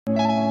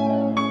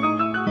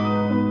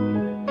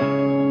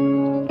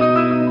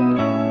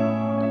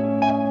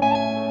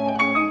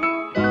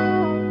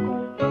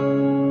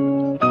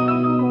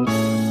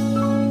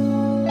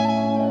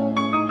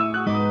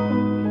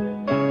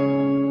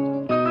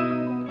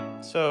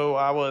So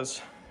I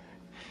was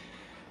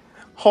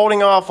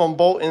holding off on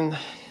bolting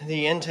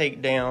the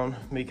intake down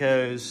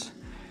because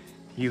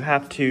you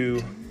have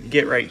to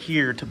get right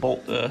here to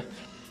bolt the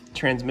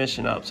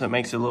transmission up, so it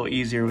makes it a little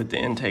easier with the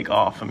intake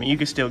off. I mean, you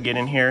can still get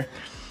in here,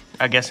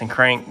 I guess, and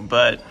crank,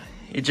 but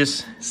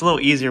it's a little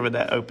easier with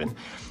that open.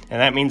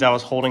 And that means I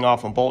was holding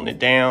off on bolting it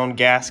down,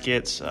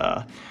 gaskets,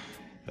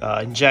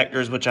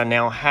 injectors, which I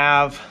now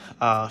have,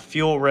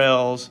 fuel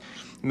rails,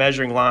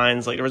 measuring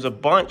lines. Like, there was a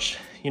bunch,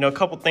 a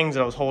couple things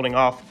that I was holding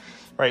off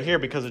right here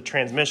because of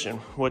transmission,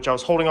 which I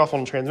was holding off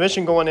on the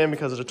transmission going in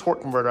because of the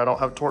torque converter. I don't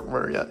have a torque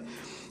converter yet,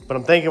 but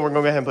I'm thinking we're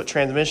gonna go ahead and put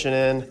transmission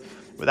in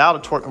without a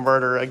torque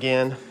converter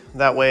again.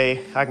 That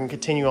way I can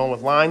continue on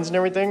with lines and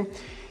everything.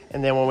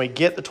 And then when we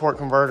get the torque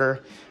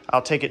converter,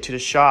 I'll take it to the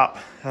shop,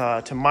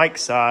 to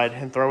Mike's side,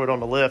 and throw it on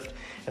the lift.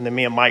 And then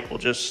me and Mike will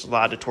just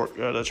slide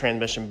the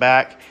transmission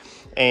back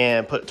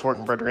and put the torque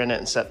converter in it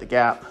and set the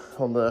gap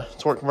on the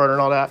torque converter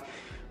and all that.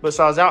 But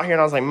so I was out here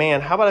and I was like,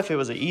 man, how about if it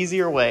was an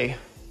easier way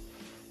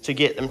to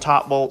get them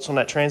top bolts on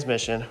that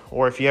transmission,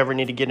 or if you ever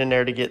need to get in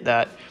there to get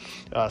that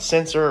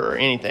sensor or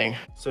anything.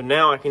 So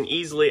now I can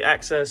easily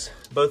access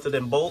both of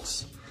them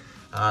bolts.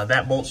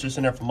 That bolt's just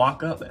in there for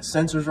mock-up. That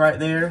sensor's right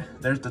there.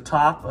 There's the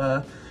top,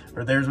 or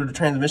there's where the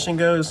transmission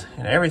goes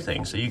and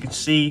everything. So you can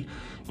see,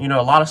 a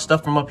lot of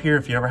stuff from up here.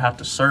 If you ever have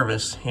to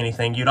service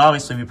anything, you'd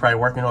obviously be probably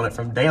working on it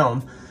from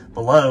down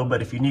below,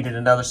 but if you needed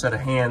another set of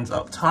hands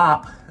up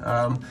top,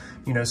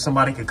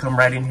 somebody could come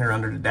right in here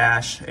under the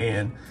dash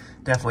and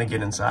definitely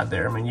get inside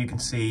there. I mean, you can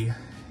see,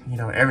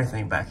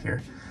 everything back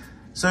here.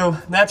 So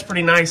that's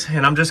pretty nice.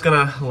 And I'm just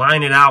gonna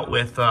line it out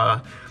with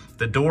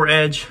the door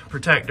edge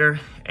protector,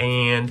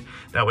 and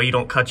that way you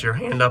don't cut your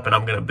hand up. And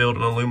I'm gonna build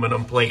an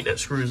aluminum plate that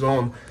screws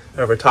on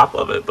over top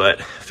of it.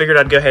 But figured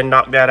I'd go ahead and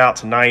knock that out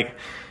tonight.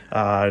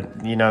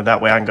 That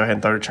way I can go ahead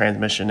and throw the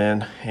transmission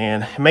in,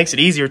 and it makes it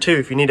easier too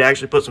if you need to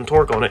actually put some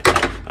torque on it.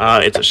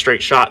 It's a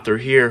straight shot through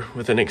here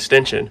with an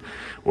extension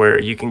where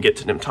you can get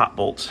to them top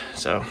bolts.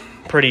 So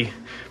pretty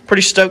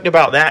stoked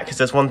about that, because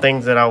that's one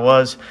thing that I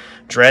was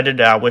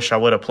dreaded. I wish I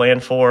would have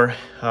planned for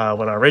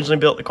when I originally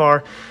built the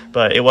car,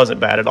 but it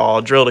wasn't bad at all.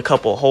 I drilled a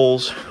couple of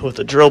holes with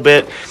a drill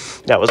bit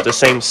that was the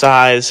same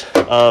size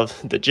of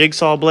the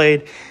jigsaw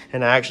blade,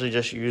 and I actually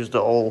just used the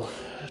old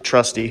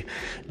trusty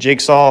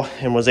jigsaw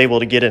and was able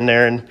to get in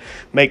there and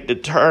make the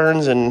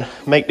turns and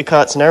make the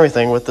cuts and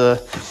everything with the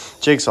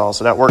jigsaw.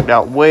 So that worked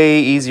out way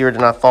easier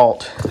than I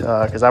thought,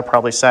 because I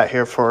probably sat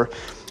here for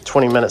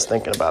 20 minutes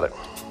thinking about it.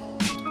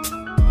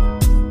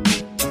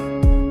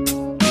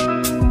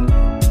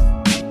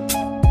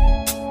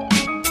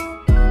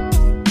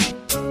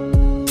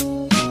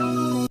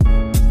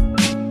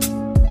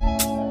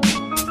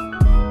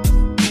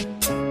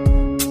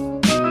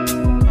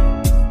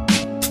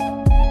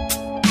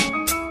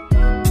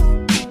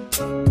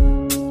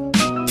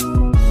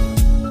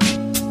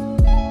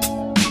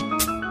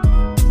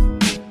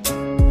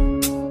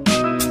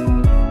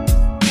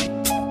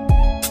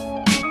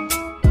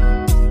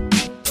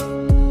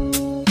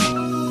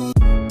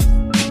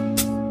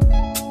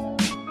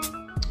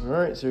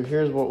 So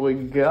here's what we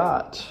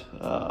got.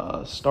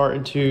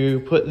 Starting to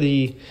put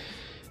the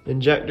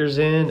injectors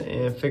in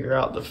and figure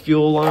out the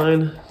fuel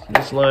line.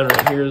 This line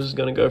right here is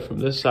going to go from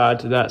this side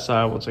to that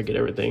side once I get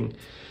everything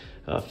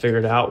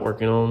figured out.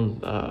 Working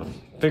on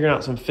figuring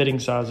out some fitting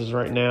sizes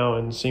right now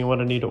and seeing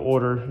what I need to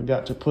order. I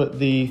got to put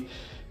the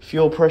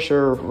fuel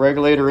pressure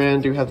regulator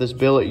in. Do have this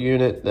billet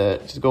unit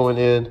that's going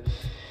in.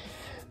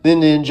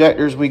 Then the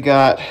injectors we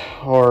got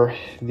are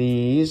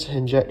these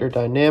Injector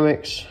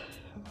Dynamics.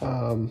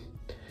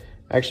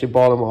 Actually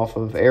bought them off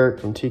of Eric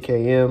from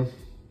TKM.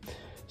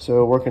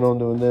 So working on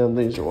doing them.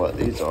 These are what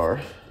these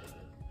are.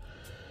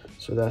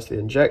 So that's the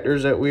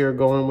injectors that we are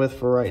going with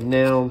for right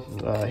now.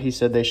 He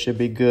said they should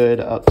be good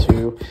up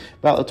to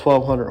about the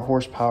 1200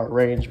 horsepower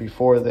range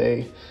before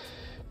they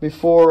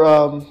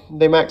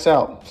max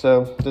out.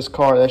 So this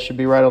car, that should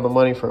be right on the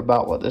money for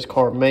about what this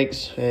car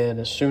makes. And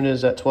as soon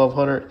as that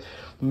 1200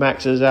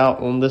 maxes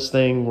out on this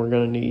thing, we're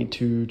gonna need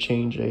to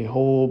change a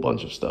whole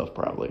bunch of stuff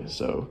probably.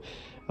 So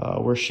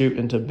we're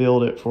shooting to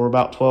build it for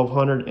about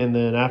 1200, and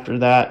then after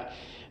that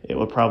it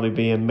would probably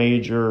be a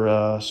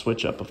major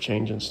switch up of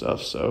changing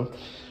stuff. So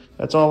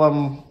that's all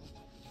I'm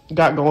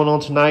got going on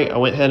tonight. I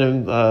went ahead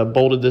and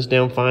bolted this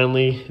down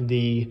finally.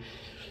 The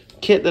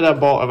kit that I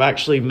bought, I've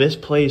actually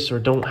misplaced or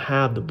don't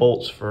have the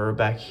bolts for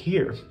back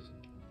here,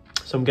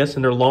 so I'm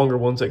guessing they're longer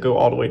ones that go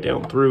all the way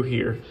down through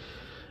here.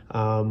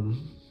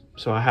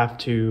 So I have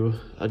to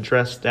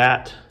address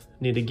that.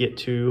 Need to get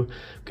to,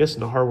 I'm guessing,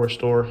 the hardware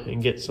store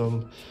and get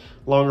some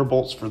longer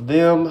bolts for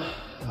them.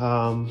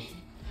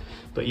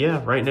 But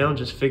yeah, right now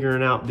just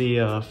figuring out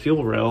the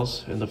fuel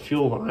rails and the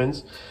fuel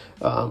lines.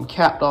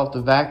 Capped off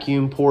the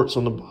vacuum ports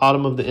on the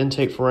bottom of the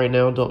intake for right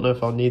now. Don't know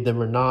if I'll need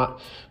them or not.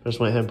 I just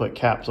went ahead and put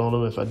caps on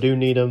them. If I do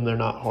need them, they're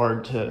not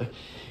hard to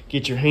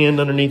get your hand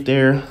underneath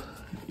there.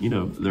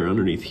 They're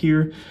underneath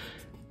here,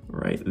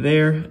 right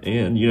there.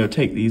 And,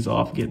 take these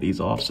off, get these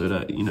off so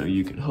that,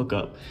 you can hook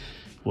up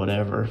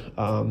whatever.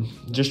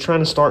 Just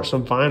trying to start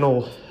some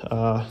final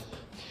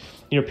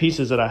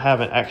pieces that I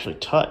haven't actually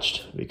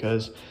touched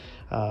because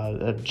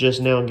I'm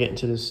just now getting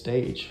to this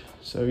stage.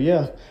 So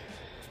yeah,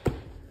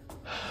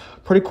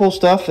 pretty cool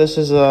stuff. This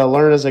is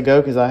learn as I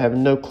go because I have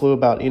no clue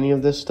about any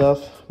of this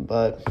stuff,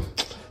 but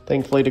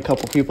thankfully the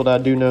couple people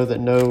that I do know that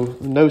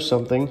know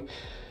something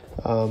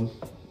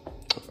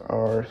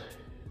are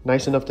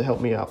nice enough to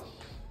help me out.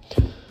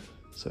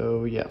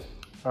 So yeah.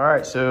 All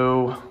right,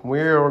 so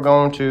we're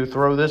going to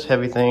throw this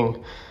heavy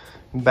thing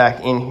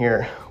back in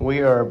here. We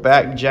are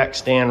back jack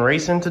stand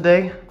racing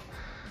today.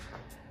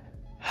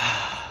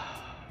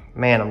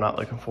 Man, I'm not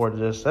looking forward to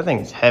this. That thing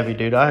is heavy,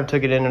 dude. I have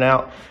took it in and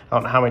out I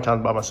don't know how many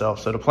times by myself.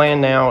 So the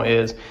plan now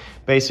is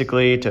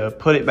basically to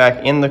put it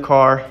back in the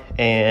car,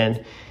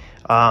 and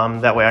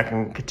that way I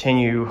can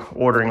continue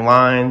ordering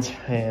lines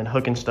and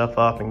hooking stuff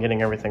up and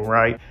getting everything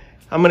right.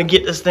 I'm gonna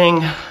get this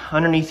thing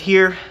underneath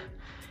here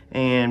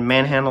and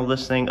manhandle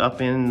this thing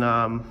up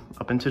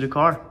into the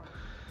car.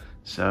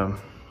 So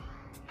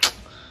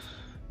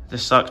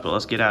this sucks, but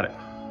let's get at it.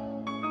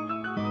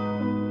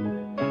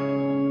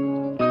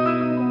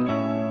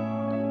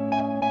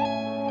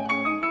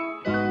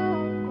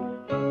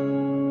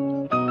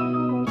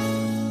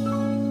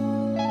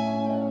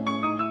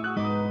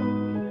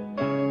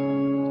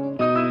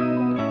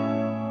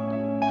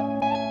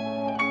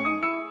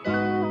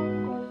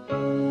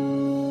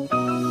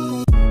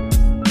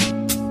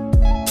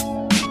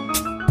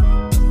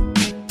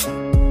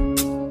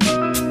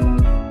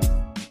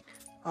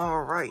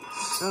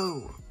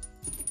 So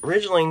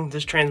originally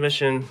this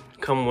transmission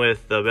come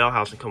with the bell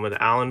house and come with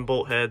the Allen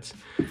bolt heads.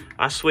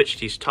 I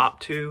switched these top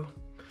two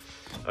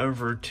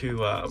over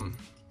to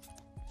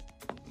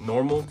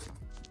normal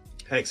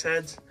hex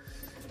heads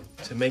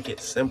to make it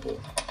simple.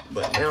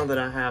 But now that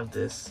I have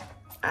this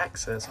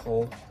access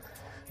hole,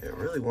 it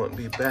really wouldn't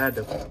be a bad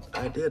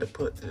idea to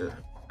put the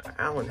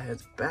Allen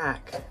heads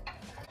back.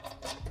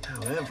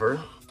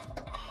 However,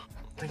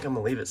 I think I'm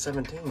gonna leave it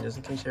 17 just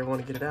in case you ever want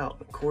to get it out.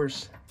 Of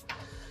course,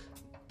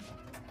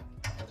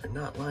 they're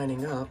not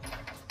lining up.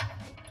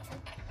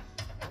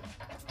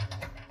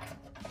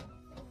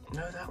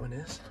 No, that one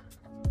is.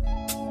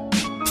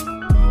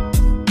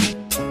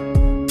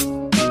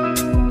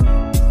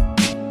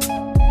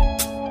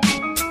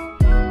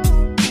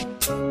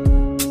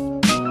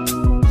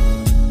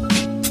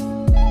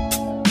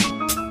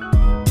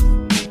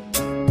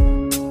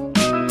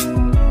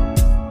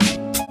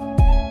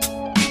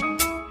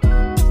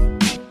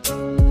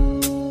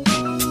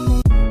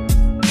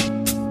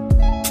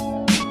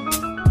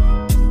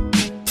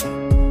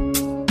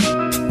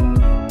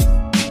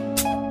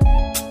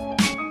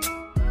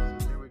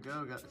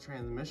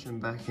 Transmission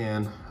back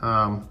in.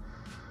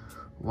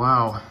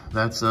 Wow,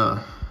 that's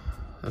a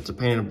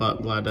pain in the butt.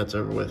 I'm glad that's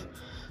over with.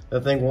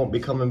 That thing won't be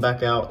coming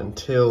back out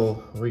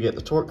until we get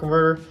the torque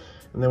converter,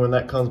 and then when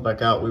that comes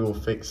back out, we will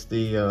fix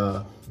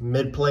the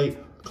mid plate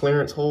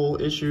clearance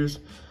hole issues,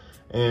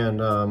 and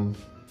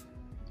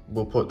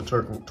we'll put the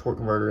torque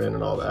converter in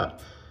and all that.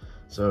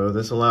 So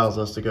this allows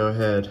us to go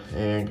ahead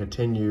and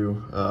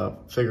continue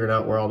figuring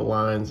out where all the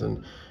lines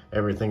and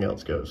everything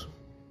else goes.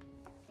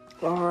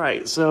 All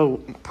right, so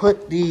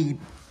put the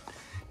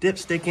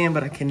dipstick in,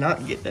 but I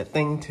cannot get that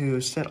thing to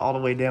sit all the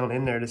way down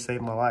in there to save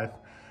my life.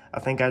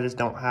 I think I just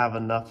don't have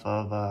enough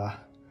of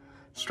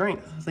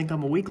strength. I think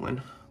I'm a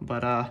weakling.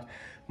 But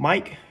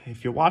Mike,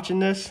 if you're watching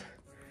this,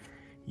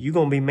 you're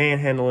gonna be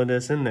manhandling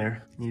this in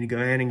there. You need to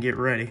go ahead and get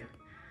ready.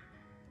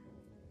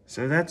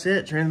 So that's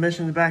it,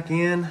 transmission's back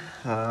in,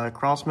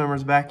 cross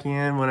member's back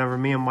in. Whenever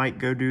me and Mike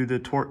go do the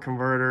torque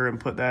converter and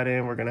put that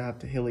in, we're gonna have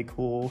to heli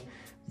cool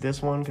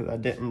this one because I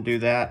didn't do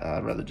that.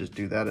 I'd rather just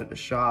do that at the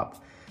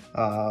shop.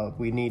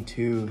 We need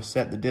to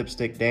set the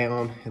dipstick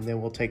down, and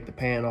then we'll take the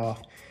pan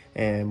off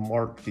and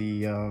mark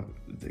the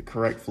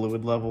correct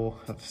fluid level.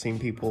 I've seen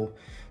people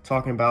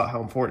talking about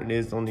how important it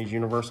is on these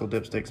universal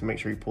dipsticks to make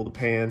sure you pull the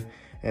pan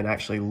and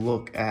actually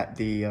look at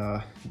the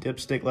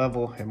dipstick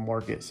level and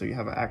mark it so you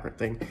have an accurate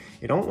thing.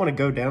 You don't want to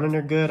go down in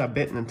there good. I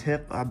bent the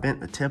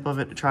tip of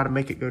it to try to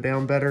make it go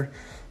down better,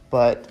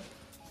 but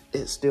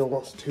it still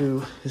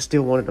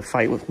wanted to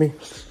fight with me.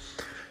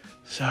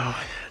 So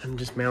I'm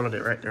just mounted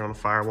it right there on the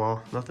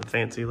firewall. Nothing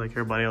fancy like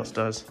everybody else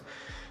does.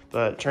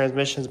 But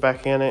transmission's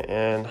back in it,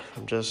 and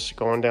I'm just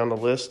going down the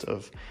list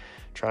of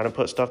trying to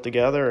put stuff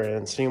together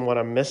and seeing what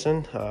I'm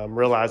missing.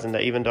 Realizing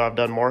that even though I've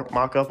done more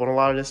mock-up on a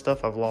lot of this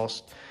stuff, I've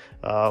lost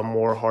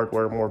more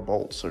hardware, more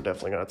bolts, so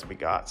definitely gonna have to be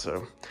got. So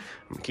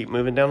I'm gonna keep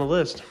moving down the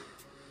list.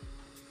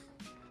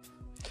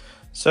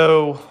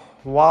 So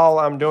while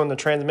I'm doing the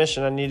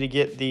transmission, I need to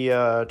get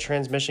the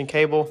transmission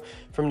cable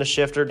from the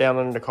shifter down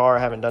under the car. I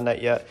haven't done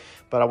that yet,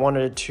 but I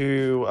wanted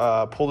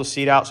to pull the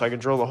seat out so I could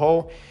drill the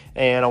hole,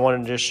 and I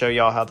wanted to just show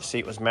y'all how the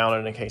seat was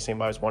mounted in case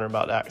anybody's wondering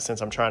about that,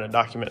 since I'm trying to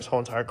document this whole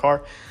entire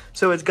car.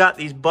 So it's got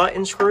these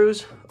button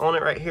screws on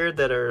it right here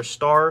that are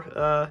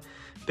star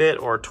bit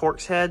or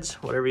Torx heads,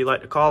 whatever you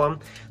like to call them.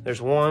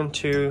 There's 1,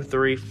 2,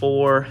 3,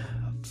 4,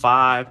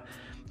 5,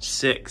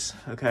 6,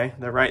 okay?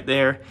 They're right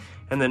there.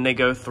 And then they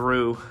go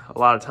through a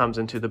lot of times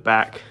into the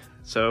back.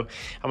 So I'm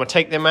gonna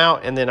take them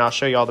out, and then I'll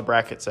show you all the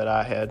brackets that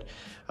I had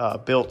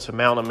built to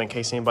mount them in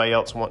case anybody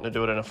else wanting to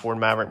do it in a Ford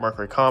Maverick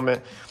Mercury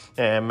Comet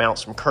and mount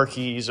some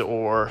Kirkies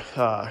or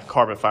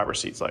carbon fiber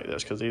seats like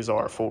this, because these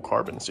are full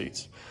carbon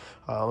seats.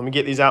 Let me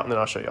get these out and then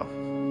I'll show y'all.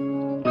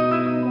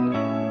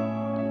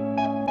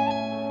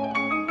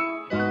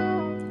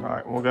 All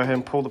right, we'll go ahead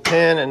and pull the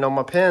pin, and on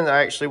my pin,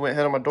 I actually went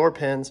ahead on my door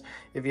pins.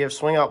 If you have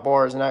swing out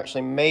bars, and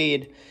actually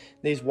made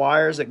these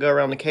wires that go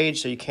around the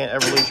cage so you can't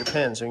ever lose your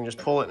pin. So you can just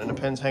pull it and the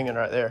pin's hanging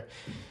right there.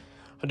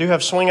 I do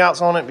have swing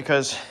outs on it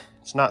because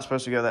it's not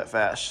supposed to go that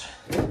fast.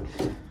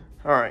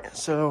 All right,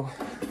 so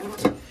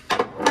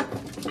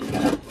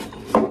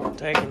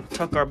take and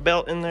tuck our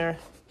belt in there.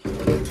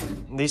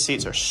 These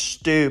seats are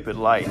stupid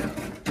light.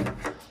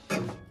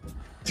 And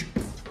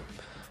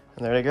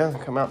there they go,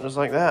 come out just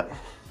like that.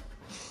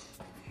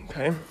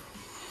 Okay.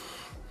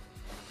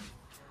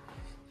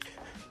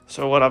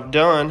 So what I've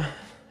done,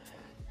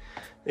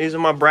 these are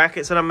my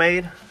brackets that I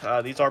made.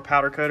 These are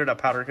powder coated. I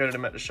powder coated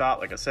them at the shop.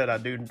 Like I said, I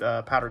do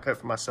powder coat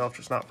for myself,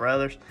 just not for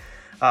others.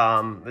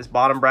 This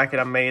bottom bracket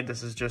I made,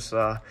 this is just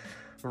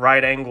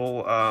right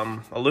angle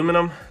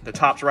aluminum. The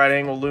top's right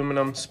angle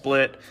aluminum,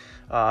 split,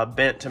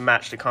 bent to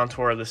match the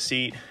contour of the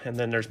seat. And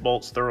then there's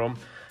bolts through them.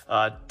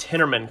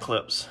 Tennerman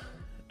clips.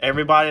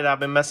 Everybody that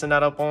I've been messing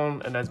that up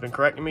on and has been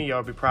correcting me,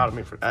 y'all be proud of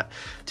me for that.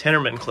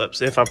 Tennerman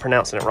clips, if I'm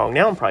pronouncing it wrong.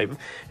 Now I'm probably,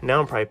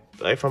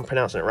 if I'm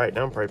pronouncing it right,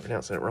 now I'm probably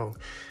pronouncing it wrong.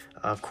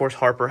 Of course,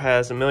 Harper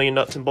has a million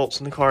nuts and bolts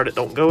in the car that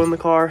don't go in the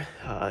car.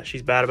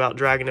 She's bad about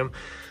dragging them.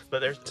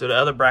 But so the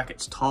other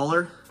bracket's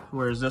taller,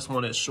 whereas this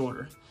one is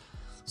shorter.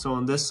 So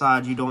on this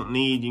side, you don't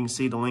need, you can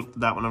see the length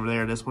of that one over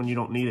there. This one, you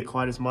don't need it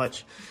quite as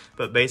much.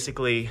 But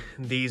basically,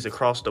 these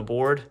across the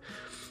board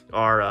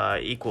are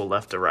equal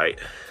left to right.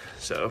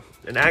 So,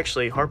 and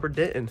actually Harper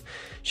didn't.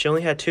 She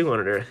only had 2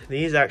 under there.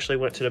 These actually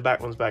went to the back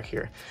ones back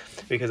here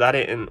because I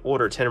didn't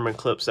order Tennerman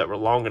clips that were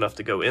long enough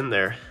to go in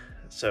there.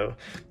 So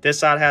this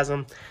side has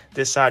them.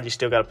 This side, you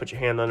still got to put your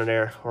hand under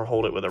there or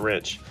hold it with a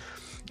wrench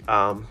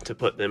to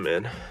put them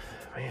in.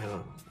 Man,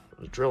 I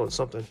was drilling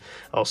something.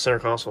 Oh, center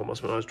console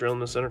must have been I was drilling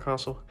the center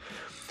console.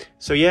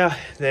 So yeah,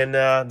 then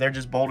they're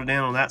just bolted in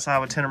on that side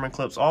with Tennerman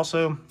clips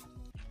also.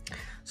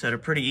 So they're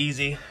pretty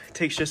easy. It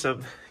takes just a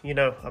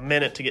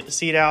minute to get the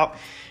seat out.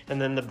 And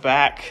then the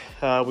back,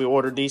 we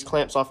ordered these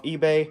clamps off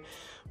eBay,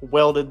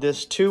 welded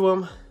this to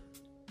them.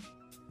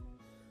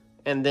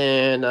 And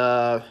then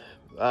I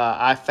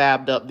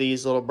fabbed up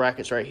these little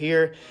brackets right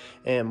here,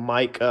 and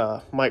Mike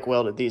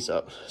welded these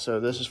up. So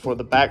this is for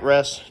the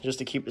backrest, just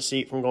to keep the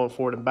seat from going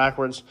forward and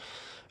backwards.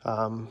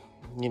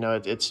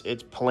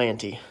 It's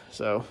plenty.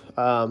 So,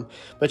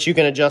 but you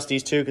can adjust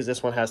these too, because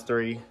this one has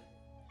three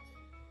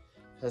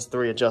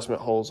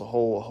adjustment holes, a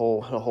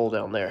hole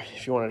down there.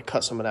 If you wanted to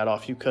cut some of that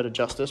off, you could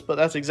adjust this, but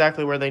that's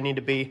exactly where they need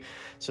to be.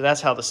 So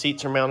that's how the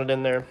seats are mounted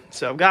in there.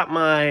 So I've got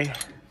my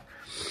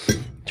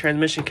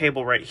transmission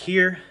cable right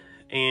here,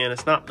 and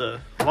it's not the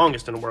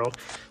longest in the world.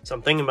 So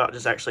I'm thinking about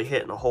just actually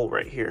hitting a hole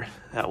right here.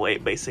 That way,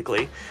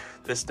 basically,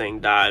 this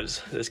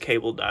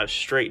cable dives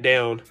straight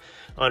down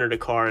under the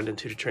car and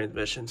into the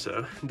transmission.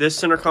 So this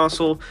center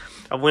console,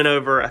 I went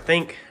over, I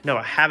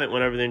haven't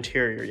went over the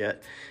interior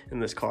yet in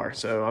this car.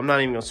 So I'm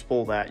not even gonna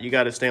spoil that. You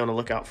gotta stay on the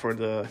lookout for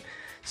the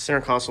center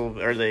console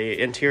or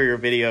the interior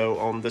video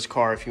on this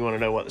car if you wanna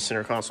know what the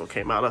center console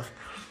came out of.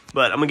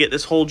 But I'm gonna get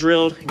this hole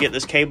drilled, get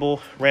this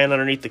cable ran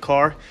underneath the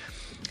car,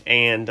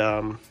 and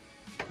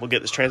we'll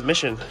get this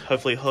transmission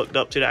hopefully hooked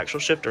up to the actual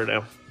shifter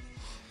now.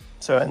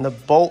 So, and the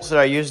bolts that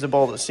I use to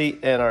bolt the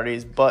seat in are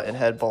these button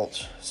head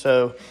bolts.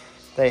 So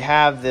they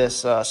have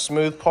this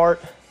smooth part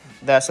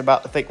that's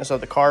about the thickness of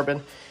the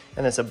carbon,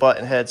 and it's a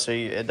button head so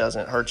it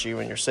doesn't hurt you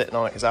when you're sitting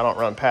on it, because I don't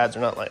run pads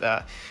or nothing like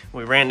that.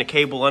 We ran the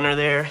cable under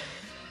there,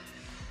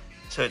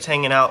 so it's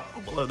hanging out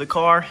below the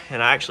car,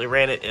 and I actually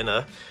ran it in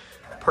a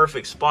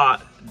perfect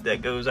spot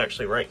that goes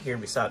actually right here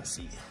beside the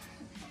seat.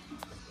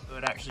 So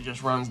it actually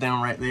just runs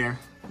down right there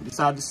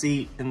beside the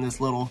seat in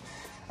this little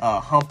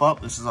hump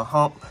up. This is a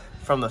hump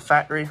from the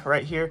factory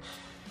right here.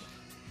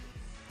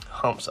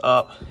 Humps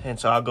up, and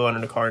so I'll go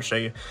under the car and show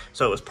you.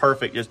 So it was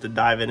perfect just to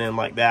dive it in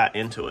like that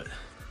into it.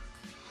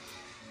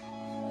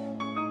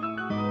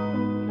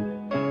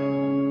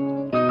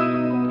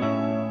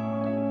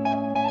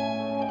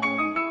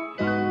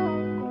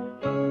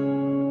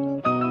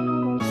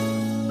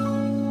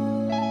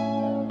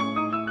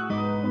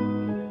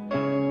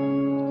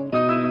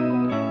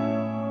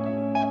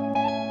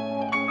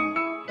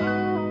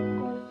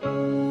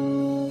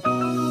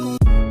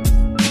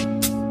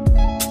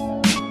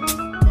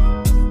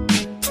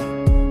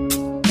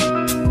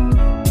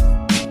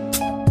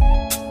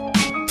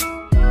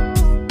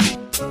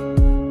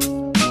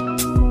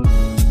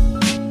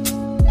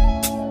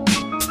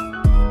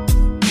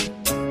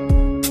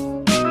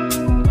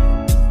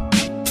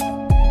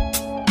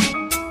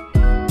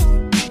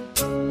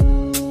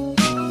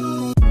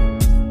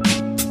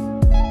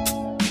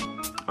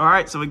 All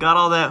right, so we got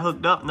all that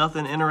hooked up.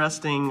 Nothing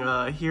interesting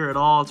here at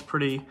all. It's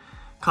pretty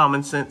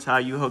common sense how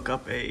you hook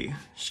up a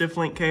shift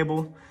link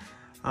cable.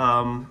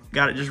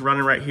 Got it just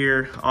running right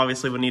here.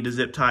 Obviously we need to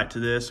zip tie it to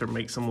this or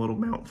make some little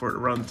mount for it to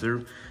run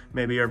through.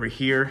 maybe over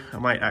here. I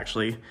might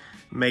actually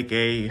make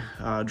a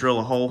drill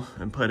a hole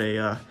and put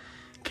a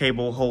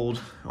cable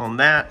hold on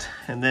that,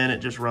 and then it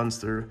just runs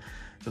through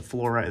the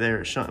floor right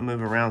there. It shouldn't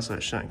move around, so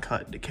it shouldn't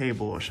cut the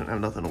cable. Or shouldn't have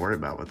nothing to worry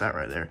about with that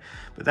right there.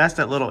 But that's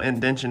that little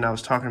indentation I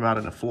was talking about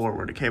in the floor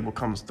where the cable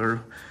comes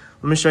through.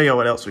 Let me show you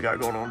what else we got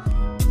going on.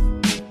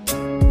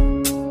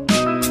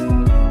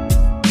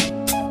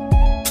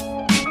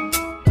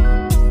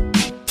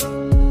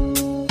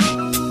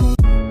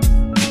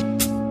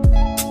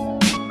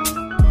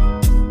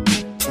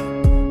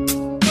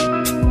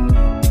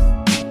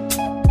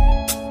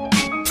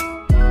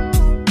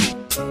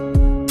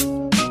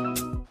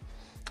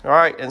 All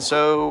right, and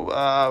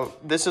so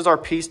this is our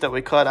piece that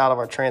we cut out of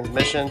our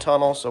transmission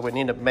tunnel. So we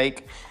need to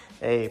make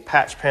a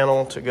patch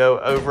panel to go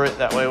over it.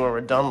 That way when we're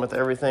done with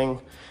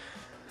everything,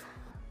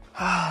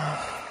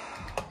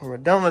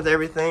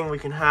 we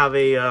can have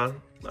a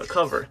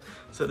cover.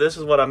 So this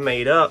is what I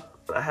made up.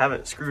 I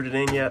haven't screwed it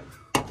in yet.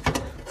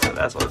 So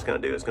that's what it's gonna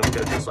do. It's gonna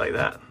go just like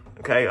that,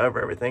 okay,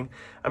 over everything.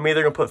 I'm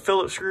either gonna put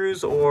Phillips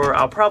screws, or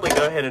I'll probably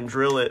go ahead and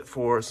drill it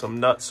for some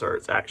nut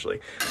certs,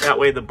 actually. That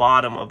way the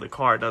bottom of the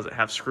car doesn't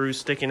have screws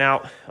sticking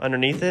out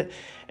underneath it.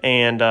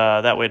 And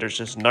that way there's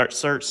just nut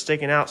certs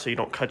sticking out, so you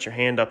don't cut your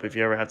hand up if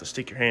you ever have to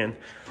stick your hand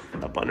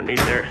up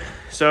underneath there.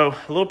 So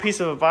a little piece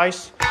of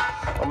advice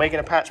on making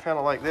a patch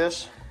panel like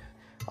this.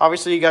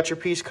 Obviously you got your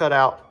piece cut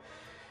out.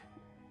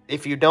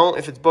 If you don't,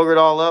 if it's boogered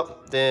all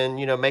up, then,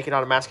 you know, make it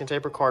out of masking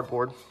tape or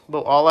cardboard.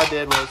 But all I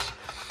did was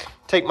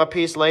take my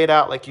piece, lay it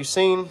out like you've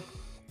seen.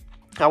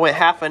 I went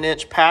 1/2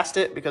 inch past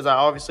it because I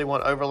obviously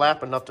want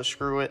overlap enough to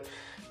screw it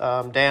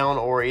down,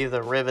 or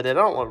either rivet it. I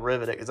don't want to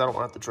rivet it because I don't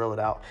want to have to drill it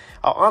out.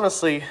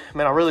 Honestly,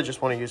 man, I really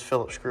just want to use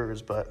Phillips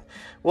screws, but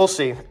we'll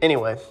see.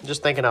 Anyway,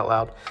 just thinking out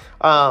loud.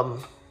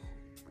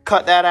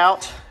 Cut that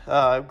out,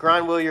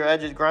 grind your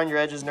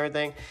edges and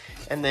everything,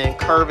 and then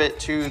curve it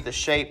to the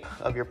shape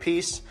of your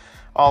piece.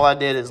 All I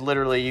did is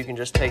literally, you can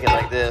just take it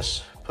like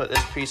this, put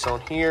this piece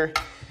on here,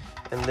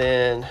 and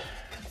then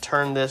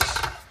turn this,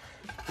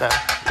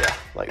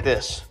 like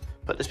this.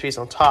 Put this piece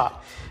on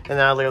top, and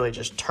then I literally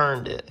just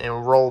turned it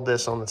and rolled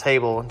this on the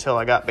table until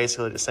I got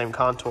basically the same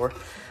contour.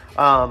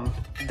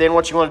 Then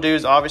what you want to do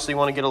is obviously you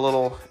want to get a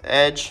little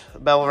edge, a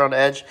bevel around the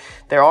edge.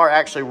 There are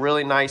actually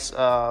really nice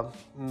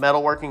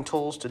metalworking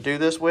tools to do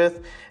this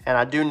with, and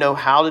I do know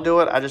how to do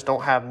it. I just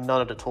don't have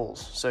none of the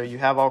tools. So you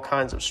have all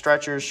kinds of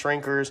stretchers,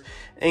 shrinkers,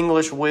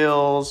 English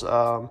wheels,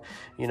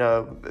 you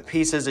know,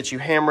 pieces that you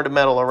hammer the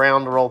metal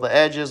around to roll the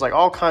edges, like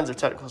all kinds of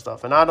technical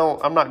stuff. And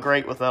I'm not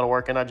great with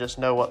metalworking. I just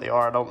know what they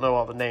are. I don't know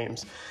all the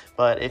names.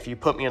 But if you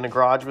put me in the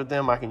garage with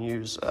them, I can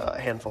use a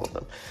handful of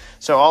them.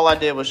 So all I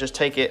did was just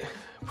take it,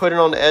 put it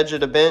on the edge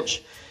of the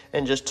bench,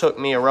 and just took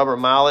me a rubber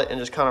mallet and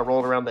just kind of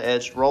rolled around the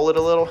edge, roll it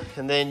a little,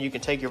 and then you can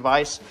take your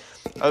vise,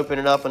 open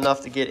it up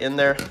enough to get in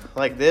there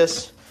like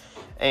this,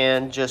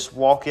 and just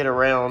walk it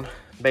around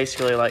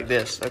basically like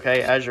this,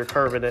 okay, as you're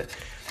curving it.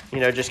 You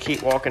know, just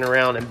keep walking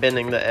around and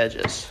bending the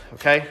edges,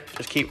 okay?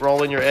 Just keep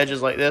rolling your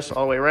edges like this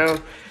all the way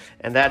around,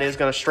 and that is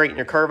going to straighten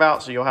your curve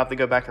out, so you'll have to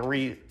go back and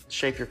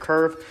reshape your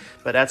curve,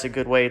 but that's a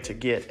good way to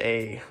get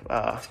a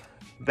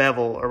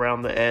bevel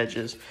around the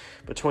edges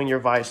between your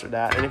vise or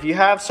that. And if you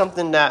have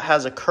something that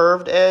has a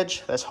curved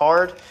edge that's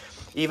hard,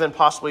 even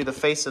possibly the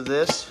face of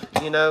this,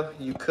 you know,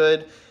 you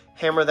could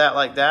hammer that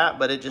like that,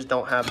 but it just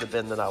don't have the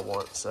bend that I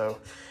want. So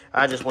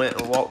I just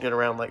went and walked it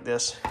around like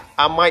this.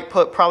 I might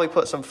probably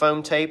put some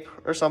foam tape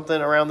or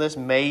something around this,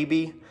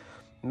 maybe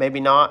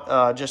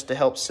not, just to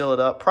help seal it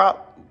up. I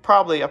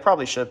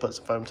probably should put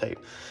some foam tape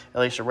at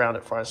least around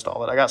it before I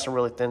install it. I got some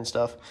really thin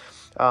stuff.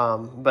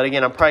 But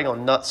again, I'm probably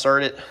gonna nut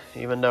cert it,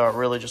 even though I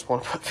really just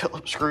want to put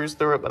Phillips screws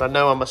through it. But I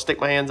know I'm gonna stick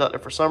my hands out there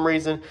for some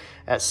reason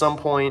at some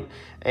point,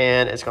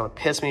 and it's gonna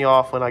piss me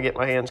off when I get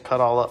my hands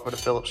cut all up for the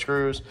Phillips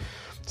screws.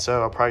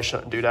 So I probably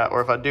shouldn't do that.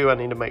 Or if I do, I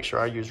need to make sure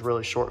I use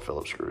really short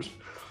Phillips screws.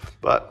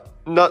 But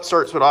nut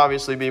certs would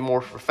obviously be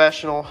more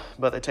professional,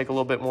 but they take a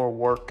little bit more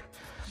work,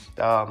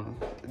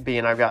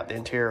 being I've got the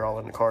interior all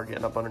in the car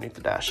getting up underneath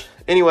the dash.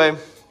 Anyway,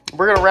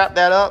 we're gonna wrap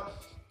that up.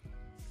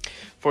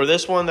 For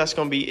this one, that's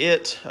going to be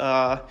it.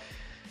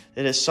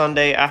 It is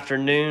Sunday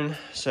afternoon,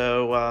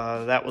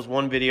 so that was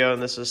one video,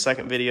 and this is the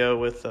second video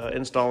with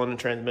installing the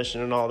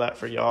transmission and all that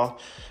for y'all.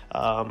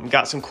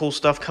 Got some cool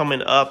stuff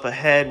coming up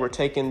ahead. We're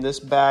taking this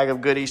bag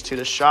of goodies to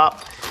the shop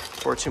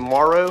for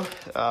tomorrow.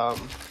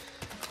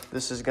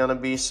 This is going to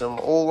be some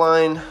oil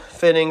line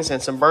fittings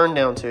and some burn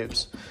down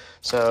tubes.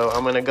 So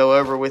I'm going to go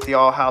over with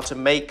y'all how to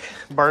make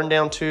burn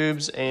down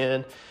tubes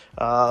and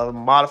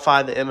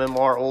modify the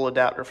MMR oil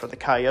adapter for the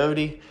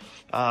Coyote.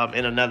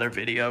 In another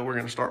video. We're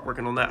going to start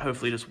working on that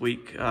hopefully this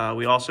week.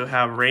 We also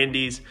have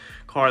Randy's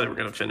car that we're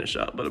going to finish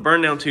up, but the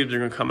burn down tubes are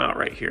going to come out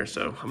right here,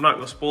 so I'm not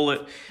going to spoil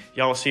it.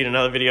 Y'all will see it in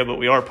another video, but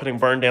we are putting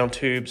burn down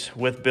tubes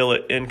with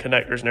billet end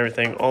connectors and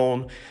everything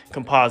on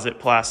composite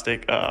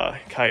plastic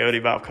Coyote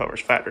valve covers,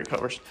 factory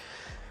covers.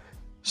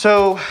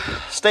 So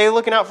stay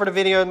looking out for the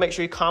video. Make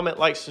sure you comment,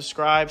 like,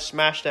 subscribe,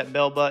 smash that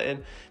bell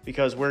button,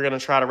 because we're going to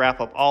try to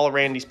wrap up all of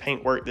Randy's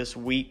paint work this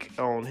week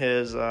on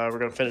his. We're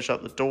going to finish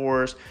up the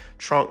doors,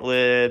 trunk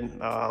lid,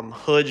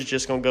 hood's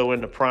just going to go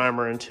into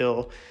primer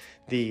until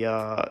the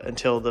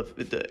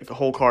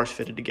whole car's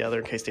fitted together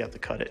in case they have to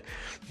cut it.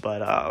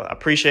 But I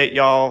appreciate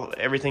y'all,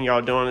 everything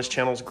y'all doing. This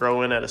channel's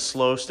growing at a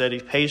slow, steady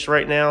pace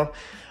right now.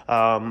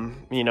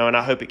 You know, and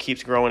I hope it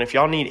keeps growing. If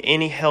y'all need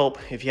any help,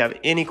 if you have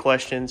any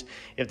questions,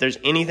 if there's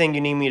anything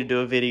you need me to do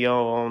a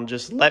video on,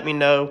 just let me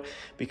know,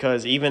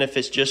 because even if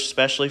it's just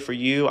specially for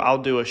you, I'll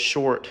do a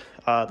short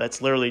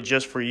that's literally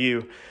just for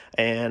you,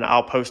 and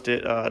I'll post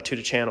it to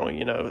the channel,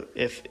 you know,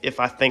 if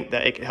I think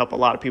that it could help a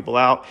lot of people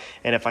out,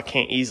 and if I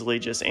can't easily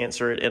just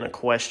answer it in a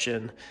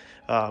question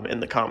in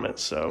the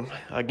comments. So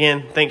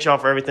again, thanks y'all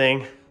for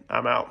everything.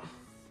 I'm out.